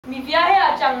Mi viaje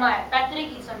a Chiang Mai,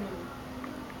 Patrick y Sanu.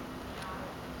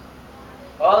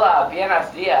 Hola,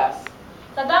 buenos días.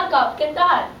 Tatanka, ¿qué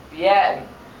tal? Bien.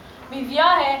 Mi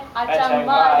viaje a A Chiang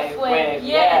Mai fue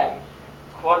bien.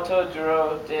 ¿Cuánto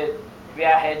duró el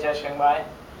viaje de Chiang Mai?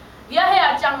 Viaje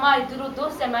a Chiang Mai duró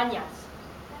 2 semanas.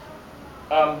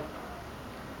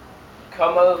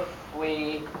 ¿Cómo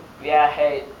fue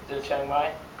viaje de Chiang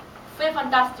Mai? Fue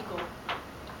fantástico.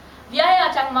 Viaje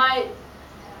a Chiang Mai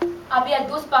había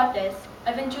 2 partes,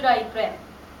 aventura y tren.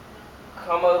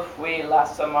 ¿Cómo fue la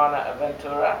semana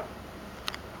aventura?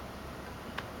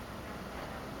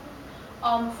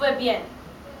 Fue bien.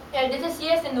 El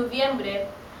 16 de noviembre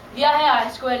viajé a la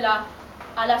escuela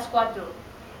a las 4.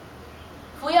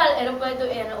 Fui al aeropuerto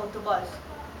en el autobús.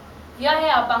 Viaje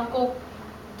a Bangkok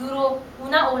duró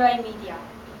 1 hora y media.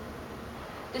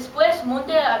 Después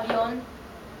monté el avión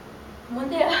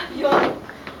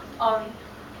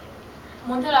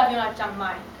a Chiang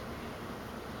Mai.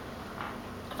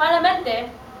 Finalmente,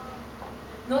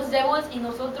 nos debos y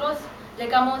nosotros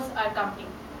llegamos al camping.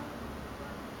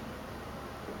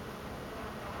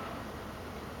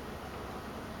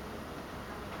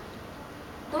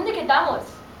 ¿Dónde quedamos?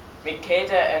 Me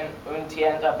quedé en una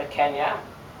tienda pequeña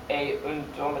y un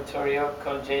dormitorio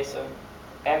con Jason.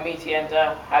 En mi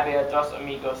tienda había 2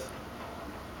 amigos.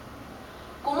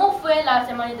 ¿Cómo fue la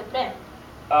semana de tren?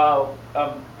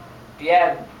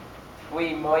 Bien.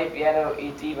 Fui muy bien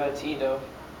y divertido.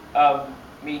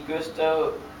 Me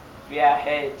gustó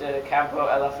viaje de campo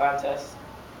elefantes.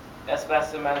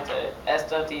 Especialmente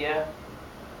este día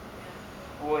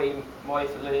fui muy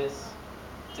feliz.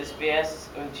 Después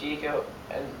un chico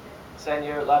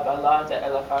enseñó la bala de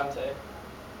elefante.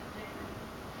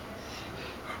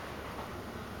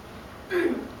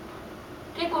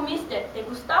 ¿Qué comiste? ¿Te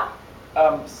gusta?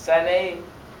 Cené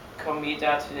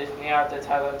comida tradicional de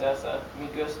tailandesa. Me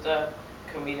gusta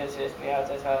comida tradicional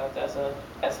de tailandesa,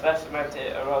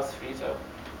 especialmente arroz frito.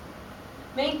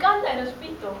 Me encanta el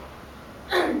espíritu.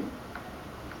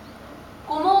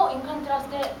 ¿Cómo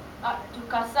encontraste a tu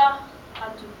casa?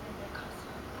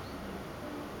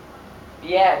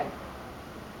 Bien.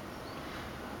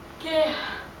 ¿Qué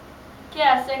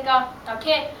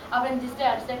aprendiste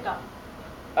acerca?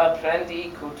 Aprendí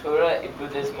cultura y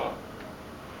budismo.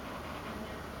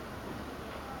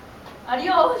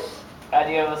 Adiós.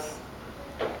 Adiós.